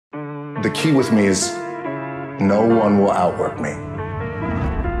The key with me is no one will outwork me.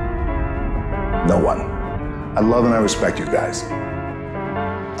 No one. I love and I respect you guys.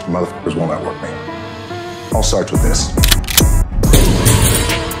 Motherfuckers won't outwork me. All starts with this.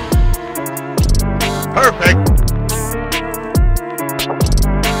 Perfect.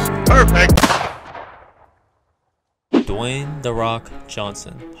 Perfect. Dwayne "The Rock"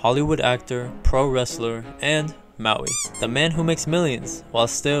 Johnson, Hollywood actor, pro wrestler, and Maui, the man who makes millions while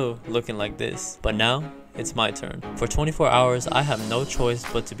still looking like this. But now, it's my turn. For 24 hours, I have no choice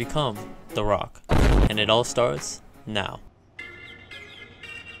but to become The Rock. And it all starts now.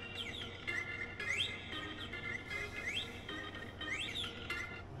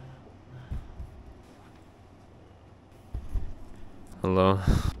 Hello.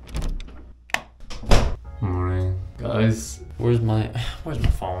 Morning. Guys, where's my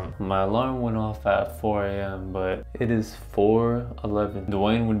phone? My alarm went off at 4 a.m. but it is 4:11.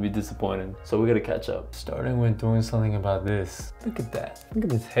 Dwayne would be disappointed, so we gotta catch up. Starting with doing something about this. Look at that. Look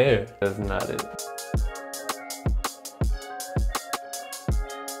at his hair. That's not it.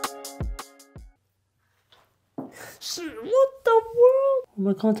 What the world?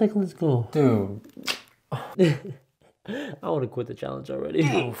 Where'd my contact lens go? Dude. I want to quit the challenge already.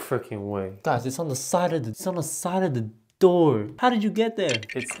 No freaking way. Guys, it's on the side of the door. How did you get there?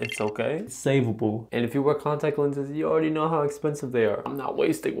 It's okay. It's savable. And if you wear contact lenses, you already know how expensive they are. I'm not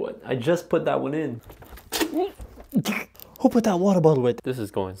wasting one. I just put that one in. Who put that water bottle right there? This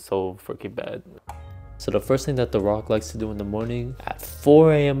is going so freaking bad. So the first thing that The Rock likes to do in the morning, at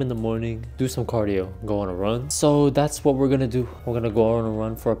 4 a.m. in the morning, do some cardio, go on a run. So that's what we're gonna do. We're gonna go on a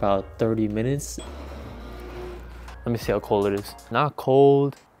run for about 30 minutes. Let me see how cold it is. Not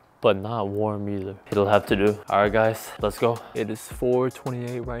cold, but not warm either. It'll have to do. All right, guys, let's go. It is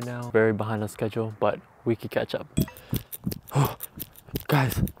 4:28 right now. Very behind on schedule, but we can catch up.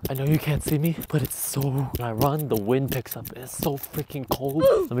 Guys, I know you can't see me, but it's so... When I run, the wind picks up. It's so freaking cold.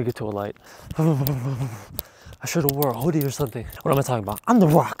 Let me get to a light. I should have wore a hoodie or something. What am I talking about? I'm The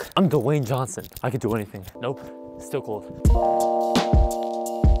Rock. I'm Dwayne Johnson. I can do anything. Nope, still cold.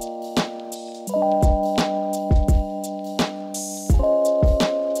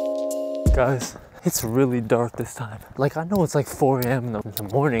 Guys, it's really dark this time. Like, I know it's like 4 a.m. in the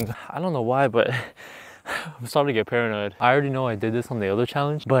morning. I don't know why, but I'm starting to get paranoid. I already know I did this on the other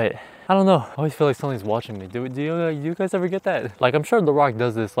challenge, but I don't know. I always feel like something's watching me. Do you guys ever get that? Like, I'm sure The Rock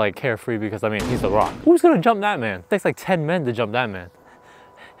does this like carefree because, I mean, he's The Rock. Who's gonna jump that man? It takes like 10 men to jump that man.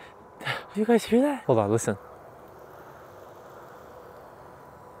 Do you guys hear that? Hold on, listen.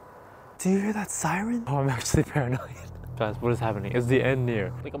 Do you hear that siren? Oh, I'm actually paranoid. Guys, what is happening? Is the end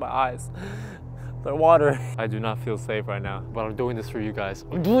near? Look at my eyes. They're watering. I do not feel safe right now, but I'm doing this for you guys.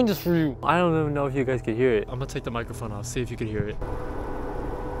 I'm doing this for you. I don't even know if you guys can hear it. I'm gonna take the microphone off, see if you can hear it.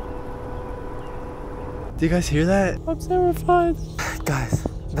 Do you guys hear that? I'm terrified. Guys,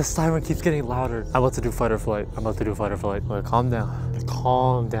 the siren keeps getting louder. I'm about to do fight or flight. Wait, calm down.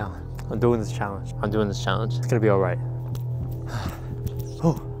 Calm down. I'm doing this challenge. It's gonna be all right.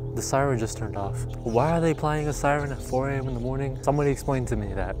 Oh. The siren just turned off. Why are they playing a siren at 4 a.m. in the morning? Somebody explain to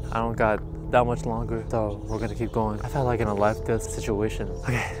me that. I don't got that much longer, so we're gonna keep going. I felt like in a life-death situation.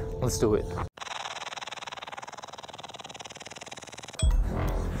 Okay, let's do it.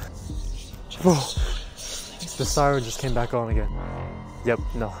 Bro, the siren just came back on again. Yep,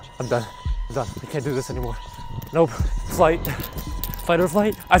 no, I'm done. I can't do this anymore. Nope, flight. Fight or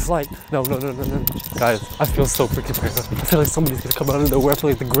flight? I flight. No. Guys, I feel so freaking paranoid. I feel like somebody's gonna come out of nowhere. I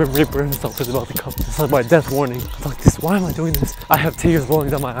feel like the Grim Reaper himself is about to come. It's like my death warning. I feel like this. Why am I doing this? I have tears rolling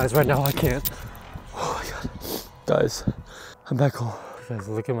down my eyes right now. I can't. Oh my God. Guys, I'm back home. Guys,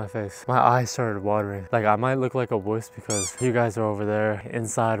 look at my face. My eyes started watering. Like, I might look like a wuss because you guys are over there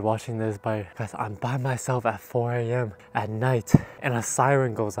inside watching this guys, I'm by myself at 4 a.m. at night and a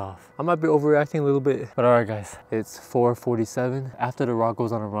siren goes off. I might be overreacting a little bit, but all right, guys, it's 4:47. After The Rock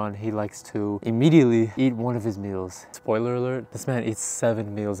goes on a run, he likes to immediately eat one of his meals. Spoiler alert, this man eats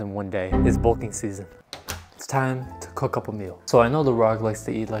 7 meals in one day. It's bulking season. It's time to cook up a meal. So I know The Rock likes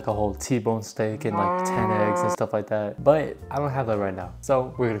to eat like a whole T-bone steak and like 10 eggs and stuff like that, but I don't have that right now.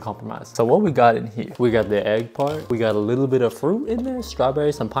 So we're gonna compromise. So what we got in here? We got the egg part. We got a little bit of fruit in there,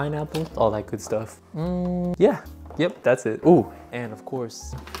 strawberries, some pineapple, all that good stuff. Yeah, yep, that's it. Ooh, and of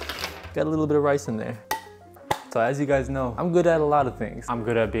course, got a little bit of rice in there. So as you guys know, I'm good at a lot of things. I'm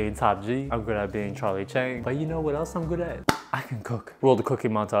good at being Top G. I'm good at being Charlie Chang. But you know what else I'm good at? I can cook. Roll the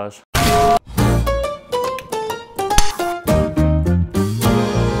cooking montage.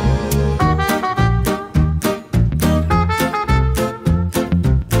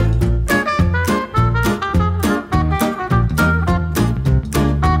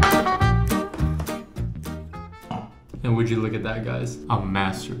 And would you look at that, guys? A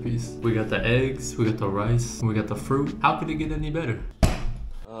masterpiece. We got the eggs, we got the rice, we got the fruit. How could it get any better?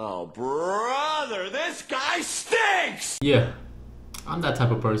 Oh, brother, this guy stinks! Yeah, I'm that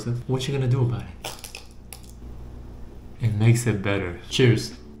type of person. What you gonna do about it? It makes it better.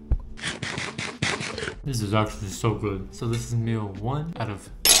 Cheers. This is actually so good. So this is meal 1 out of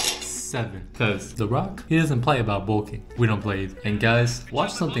 7. Cause The Rock, he doesn't play about bulking. We don't play either. And guys,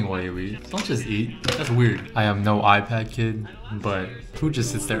 watch something while you eat. Don't just eat. That's weird. I am no iPad kid, but who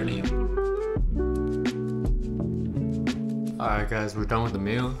just sits there and eats? Alright guys, we're done with the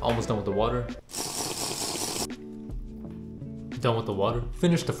meal. Almost done with the water. Done with the water.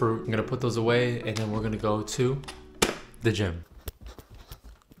 Finished the fruit. I'm gonna put those away and then we're gonna go to the gym.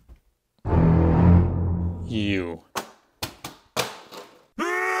 You.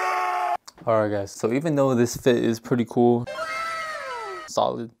 Alright guys, so even though this fit is pretty cool,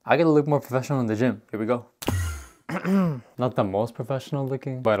 solid, I gotta look more professional in the gym. Here we go. Not the most professional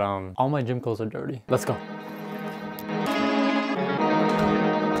looking, but all my gym clothes are dirty. Let's go.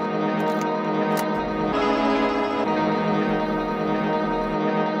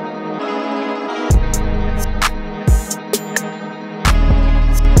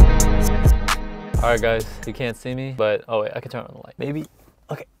 Alright guys, you can't see me, but oh wait, I can turn on the light. Maybe,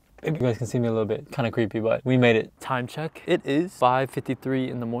 okay. Maybe you guys can see me a little bit, kind of creepy, but we made it. Time check, it is 5:53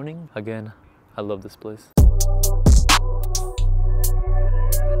 in the morning. Again, I love this place.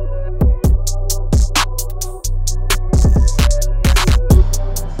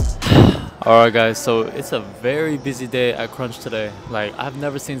 Alright guys, so it's a very busy day at Crunch today. Like, I've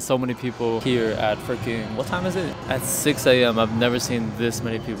never seen so many people here at freaking, what time is it? At 6 a.m. I've never seen this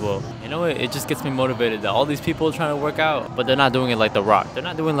many people. You know what, it just gets me motivated that all these people are trying to work out, but they're not doing it like The Rock. They're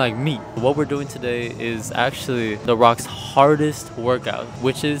not doing like me. What we're doing today is actually The Rock's hardest workout,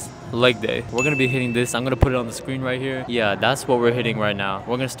 which is leg day. We're gonna be hitting this. I'm gonna put it on the screen right here. Yeah, that's what we're hitting right now.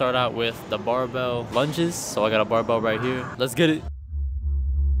 We're gonna start out with the barbell lunges. So I got a barbell right here. Let's get it.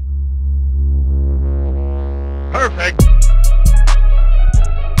 Perfect!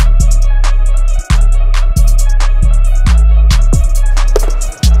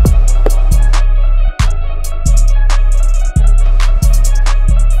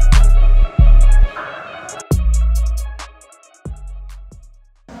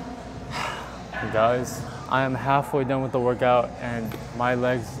 Guys, I am halfway done with the workout and my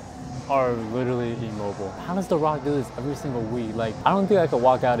legs are literally immobile. How does The Rock do this every single week? Like, I don't think I could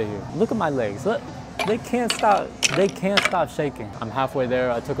walk out of here. Look at my legs. Look. They can't stop shaking. I'm halfway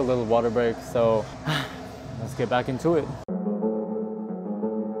there. I took a little water break, so let's get back into it.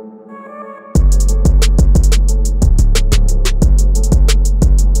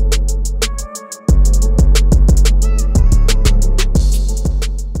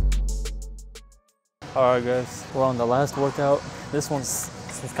 Alright guys, we're on the last workout. This one's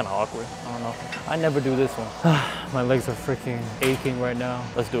kind of awkward. I don't know. I never do this one. My legs are freaking aching right now.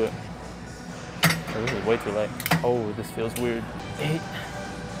 Let's do it. Oh, this is way too light. Oh, this feels weird. 8,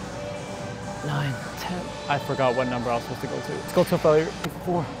 9, 10. I forgot what number I was supposed to go to. Let's go to failure.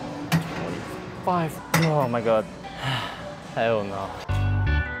 4, 5. Oh my god. Hell no.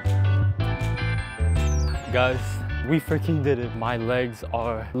 Guys, we freaking did it. My legs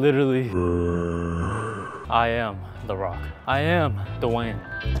are literally... I am The Rock. I am Dwayne.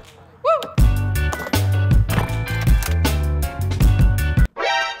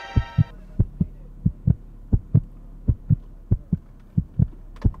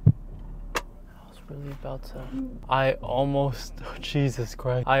 I almost, oh, Jesus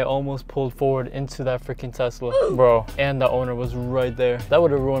Christ, I almost pulled forward into that freaking Tesla, bro, and the owner was right there. That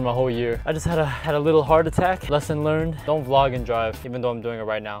would have ruined my whole year. I just had a little heart attack. Lesson learned, don't vlog and drive, even though I'm doing it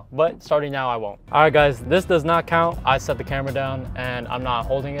right now. But starting now, I won't. All right, guys, this does not count. I set the camera down and I'm not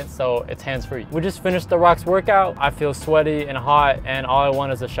holding it, so it's hands-free. We just finished The Rock's workout. I feel sweaty and hot, and all I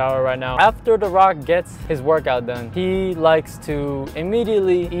want is a shower right now. After The Rock gets his workout done, he likes to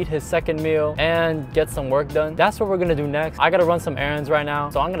immediately eat his second meal and get some work done. That's what we're gonna do next. I gotta run some errands right now,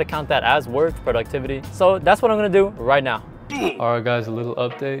 so I'm gonna count that as work, productivity. So that's what I'm gonna do right now. All right guys, a little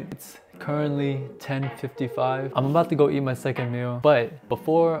update. It's currently 10:55. I'm about to go eat my second meal, but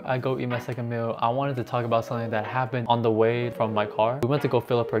before I go eat my second meal, I wanted to talk about something that happened on the way from my car. We went to go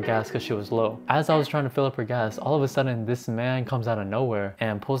fill up her gas because she was low. As I was trying to fill up her gas, all of a sudden this man comes out of nowhere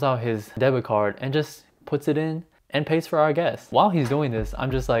and pulls out his debit card and just puts it in and pays for our gas. While he's doing this,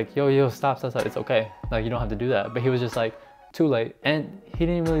 I'm just like, yo, stop, it's okay. Like, you don't have to do that. But he was just like, too late. And he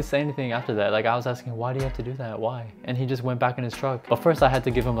didn't really say anything after that. Like, I was asking, why do you have to do that? Why? And he just went back in his truck. But first I had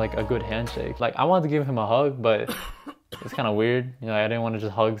to give him like a good handshake. Like, I wanted to give him a hug, but it's kind of weird. You know, I didn't want to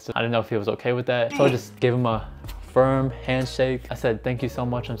just hug. So I didn't know if he was okay with that. So I just gave him a firm handshake. I said, thank you so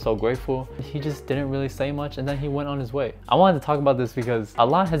much, I'm so grateful. He just didn't really say much, and then he went on his way. I wanted to talk about this because a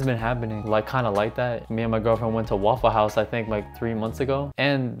lot has been happening like kind of like that. Me and my girlfriend went to Waffle House, I think like 3 months ago,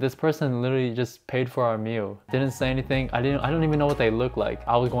 and this person literally just paid for our meal. Didn't say anything. I don't even know what they look like.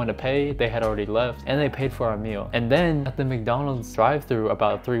 I was going to pay, they had already left, and they paid for our meal. And then at the McDonald's drive-thru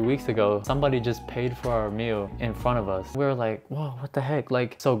about 3 weeks ago, somebody just paid for our meal in front of us. We were like, whoa, what the heck?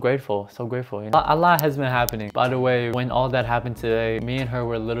 Like, so grateful, so grateful. You know? A lot has been happening. By the way, when all that happened today, me and her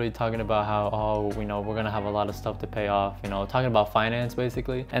were literally talking about how, oh, you know, we're gonna have a lot of stuff to pay off, you know, talking about finance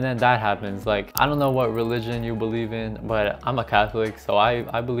basically. And then that happens. Like, I don't know what religion you believe in, but I'm a Catholic, so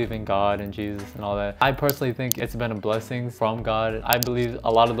I believe in God and Jesus and all that. I personally think it's been a blessing from God. I believe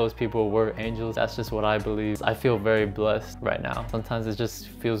a lot of those people were angels. That's just what I believe. I feel very blessed right now. Sometimes it just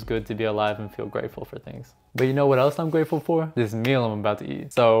feels good to be alive and feel grateful for things. But you know what else I'm grateful for? This meal I'm about to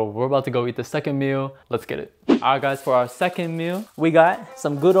eat. So we're about to go eat the second meal. Let's get it. All right, guys, for our second meal, we got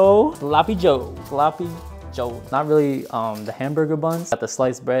some good old sloppy joe. Sloppy Joe. Not really the hamburger buns, got the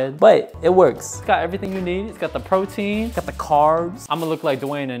sliced bread, but it works. It's got everything you need. It's got the protein, it's got the carbs. I'm gonna look like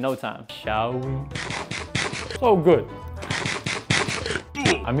Dwayne in no time. Shall we? So good.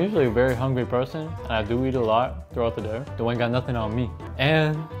 I'm usually a very hungry person, and I do eat a lot throughout the day. Dwayne got nothing on me.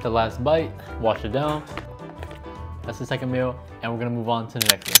 And the last bite, wash it down. That's the second meal, and we're gonna move on to the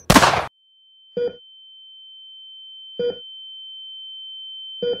next one.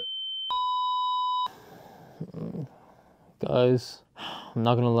 Guys, I'm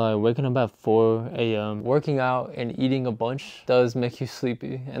not gonna lie, waking up at 4 a.m., working out and eating a bunch does make you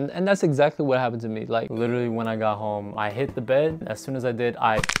sleepy. And that's exactly what happened to me. Like, literally when I got home, I hit the bed. As soon as I did,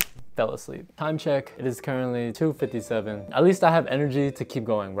 I fell asleep. Time check, it is currently 2:57. At least I have energy to keep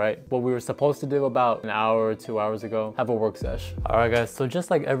going, right? What we were supposed to do about an hour or 2 hours ago, have a work sesh. All right, guys, so just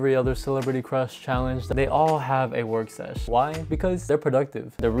like every other Celebrity Crush challenge, they all have a work sesh. Why? Because they're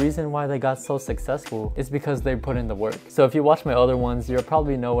productive. The reason why they got so successful is because they put in the work. So if you watch my other ones, you'll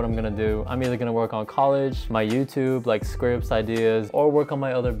probably know what I'm gonna do. I'm either gonna work on college, my YouTube, like scripts, ideas, or work on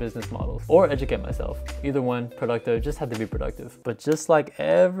my other business models, or educate myself. Either one, productive, just had to be productive. But just like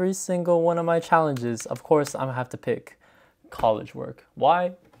every single one of my challenges, of course, I'm gonna have to pick college work.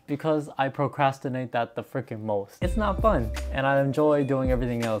 Why? Because I procrastinate that the freaking most. It's not fun, and I enjoy doing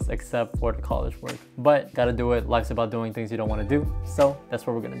everything else except for the college work. But gotta do it. Life's about doing things you don't want to do, so that's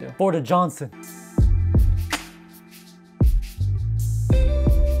what we're gonna do. For the Johnson.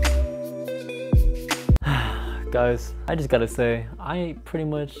 Guys, I just gotta say, I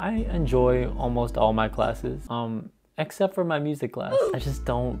enjoy almost all my classes. Except for my music class. I just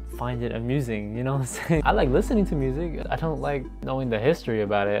don't find it amusing, you know what I'm saying? I like listening to music. I don't like knowing the history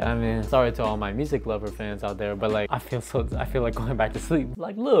about it. I mean, sorry to all my music lover fans out there, but like, I feel like going back to sleep.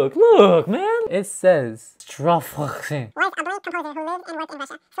 Like, look, man. It says, Strafwachen. Was a Greek composer who lived and worked in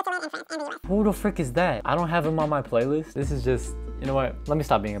Russia, Switzerland, and France, and the US. Who the frick is that? I don't have him on my playlist. This is just, you know what? Let me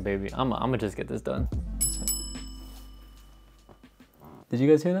stop being a baby. I'm gonna just get this done. Did you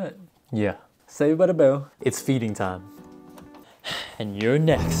guys hear that? Yeah. Saved by the bell. It's feeding time. And you're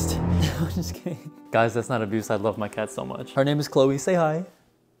next. I'm just kidding. Guys, that's not abuse. I love my cat so much. Her name is Chloe. Say hi.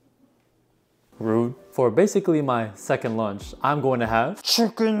 Rude. For basically my second lunch, I'm going to have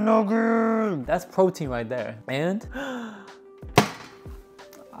chicken nugget. That's protein right there. And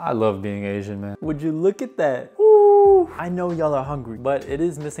I love being Asian, man. Would you look at that? Ooh. I know y'all are hungry, but it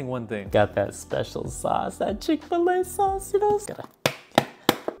is missing one thing. Got that special sauce, that Chick-fil-A sauce, you know? Gotta...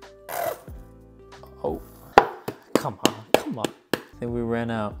 Oh, come on. I think we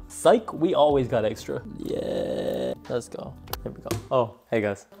ran out. Psych, we always got extra. Yeah, let's go. Here we go. Oh, hey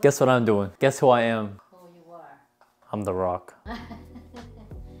guys, guess what I'm doing? Guess who I am? Who you are? I'm The Rock.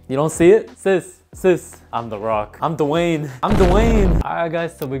 You don't see it? Sis, I'm The Rock. I'm Dwayne. All right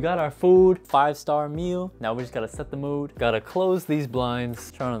guys, so we got our food, 5-star meal. Now we just gotta set the mood. Gotta close these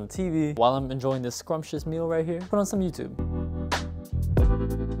blinds, turn on the TV while I'm enjoying this scrumptious meal right here. Put on some YouTube.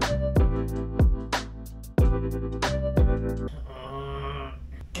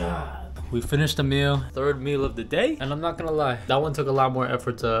 We finished the meal, third meal of the day, and I'm not gonna lie, that one took a lot more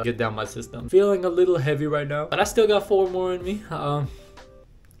effort to get down my system. Feeling a little heavy right now, but I still got 4 more in me.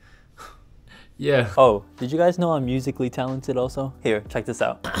 Yeah. Oh, did you guys know I'm musically talented also? Here, check this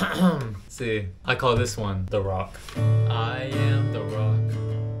out. See, I call this one The Rock. I am The Rock.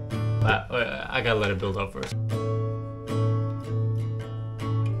 I gotta let it build up first.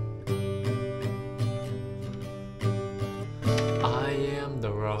 I am The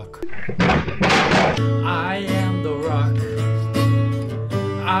Rock. I am The Rock.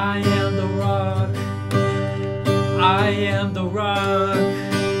 I am The Rock. I am The Rock.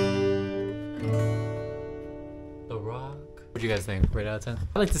 What do you guys think? Rate out of 10?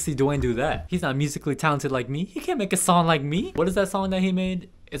 I like to see Dwayne do that. He's not musically talented like me. He can't make a song like me. What is that song that he made?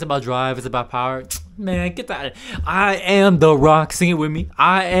 It's about drive, it's about power. Man, get that. I am the rock. Sing it with me.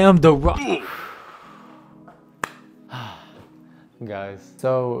 I am the rock. Guys,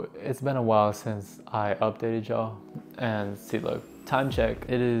 so it's been a while since I updated y'all. And see, look, time check,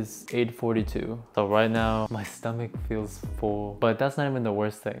 it is 8:42. So right now my stomach feels full, but that's not even the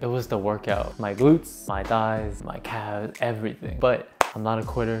worst thing. It was the workout. My glutes, my thighs, my calves, everything. But I'm not a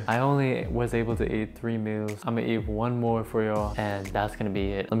quitter. I only was able to eat 3 meals. I'm gonna eat 1 more for y'all, and that's gonna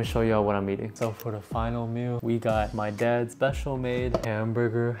be it. Let me show y'all what I'm eating. So for the final meal, we got my dad's special made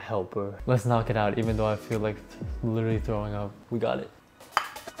hamburger helper. Let's knock it out, even though I feel like literally throwing up. We got it.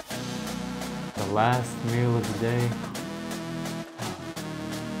 The last meal of the day.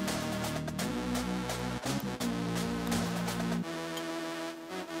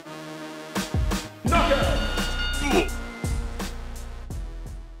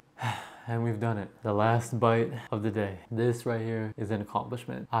 And we've done it. The last bite of the day. This right here is an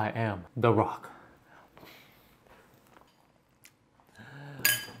accomplishment. I am the rock.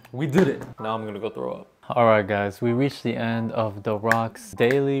 We did it. Now I'm gonna go throw up. Alright guys, we reached the end of The Rock's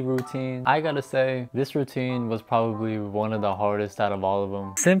daily routine. I gotta say, this routine was probably one of the hardest out of all of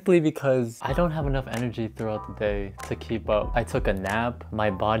them. Simply because I don't have enough energy throughout the day to keep up. I took a nap, my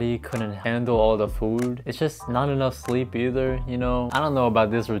body couldn't handle all the food. It's just not enough sleep either, you know? I don't know about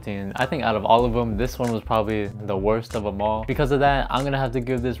this routine. I think out of all of them, this one was probably the worst of them all. Because of that, I'm gonna have to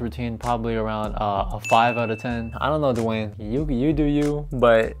give this routine probably around a 5 out of 10. I don't know, Dwayne, you do you,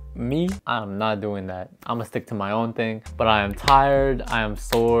 but me, I'm not doing that. I'm gonna stick to my own thing, but I am tired, I am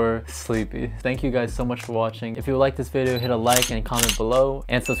sore, sleepy. Thank you guys so much for watching. If you like this video, hit a like and comment below,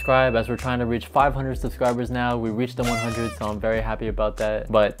 and subscribe, as we're trying to reach 500 subscribers now. We reached the 100, so I'm very happy about that.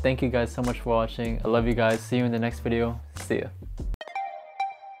 But thank you guys so much for watching. I love you guys. See you in the next video. See ya.